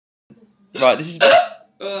Right, this is... there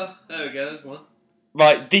we go, there's one.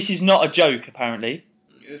 Right, this is not a joke, apparently.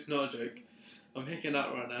 It's not a joke. I'm hicking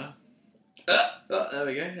up right now. There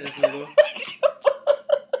we go, there's another one.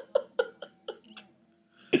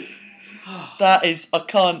 That is... I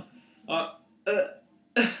can't...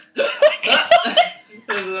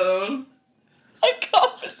 There's another one. I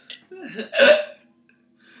can't...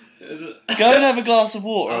 Go and have a glass of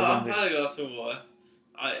water or I've something. had a glass of water.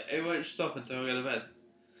 It won't stop until I go to bed.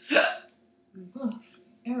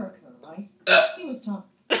 Erica, right? He was talking.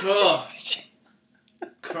 Oh,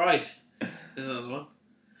 Christ. There's another one.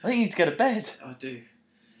 I think you need to go to bed. I do.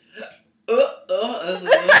 There's another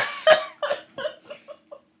one.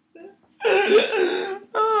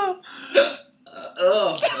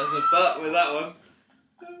 There's a butt with that one.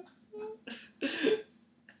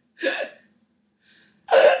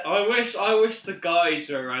 I wish the guys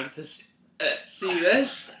were around to see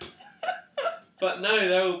this. But no,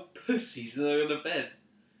 they're all pussies and they're going to bed.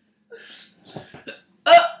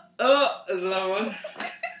 There's another one.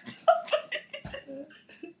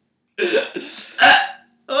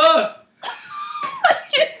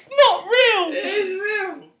 It's not real! It is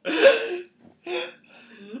real!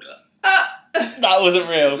 That wasn't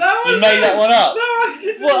real. That You wasn't made that one up. No, I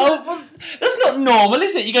didn't. Well, that's not normal,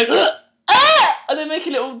 is it? You go, ah! And then make a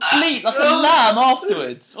little bleat like a lamb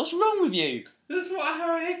afterwards. What's wrong with you? That's what I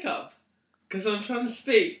have a hiccup. Because I'm trying to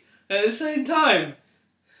speak at the same time.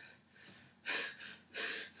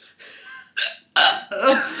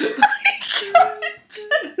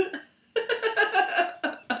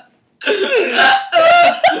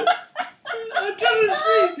 I'm trying to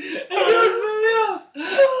speak and you're putting me off.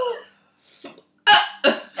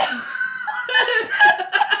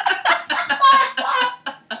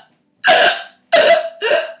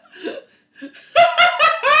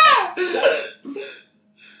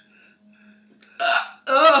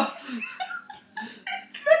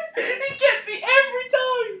 It gets me every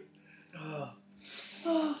time!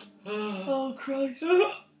 Oh, Christ.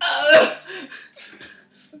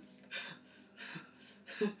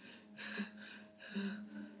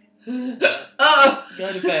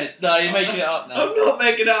 Go to bed. No, you're making it up now. I'm not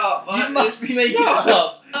making it up. You must be making it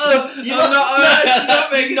up. You I'm actually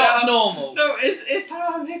not making it up. Normal. No, it's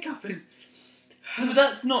how I'm hiccuping. But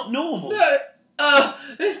that's not normal. No,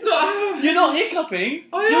 it's not how You're not hiccuping.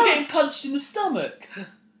 I You're am. getting punched in the stomach.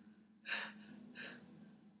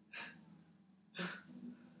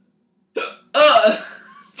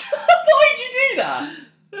 Why'd you do that?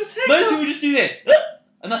 That's Most hiccup. people just do this,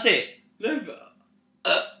 and that's it. No,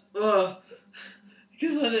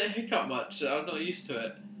 because I don't hiccup much. I'm not used to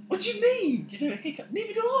it. What do you mean? You don't hiccup?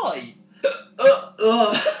 Neither do I.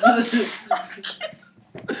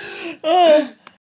 Oh.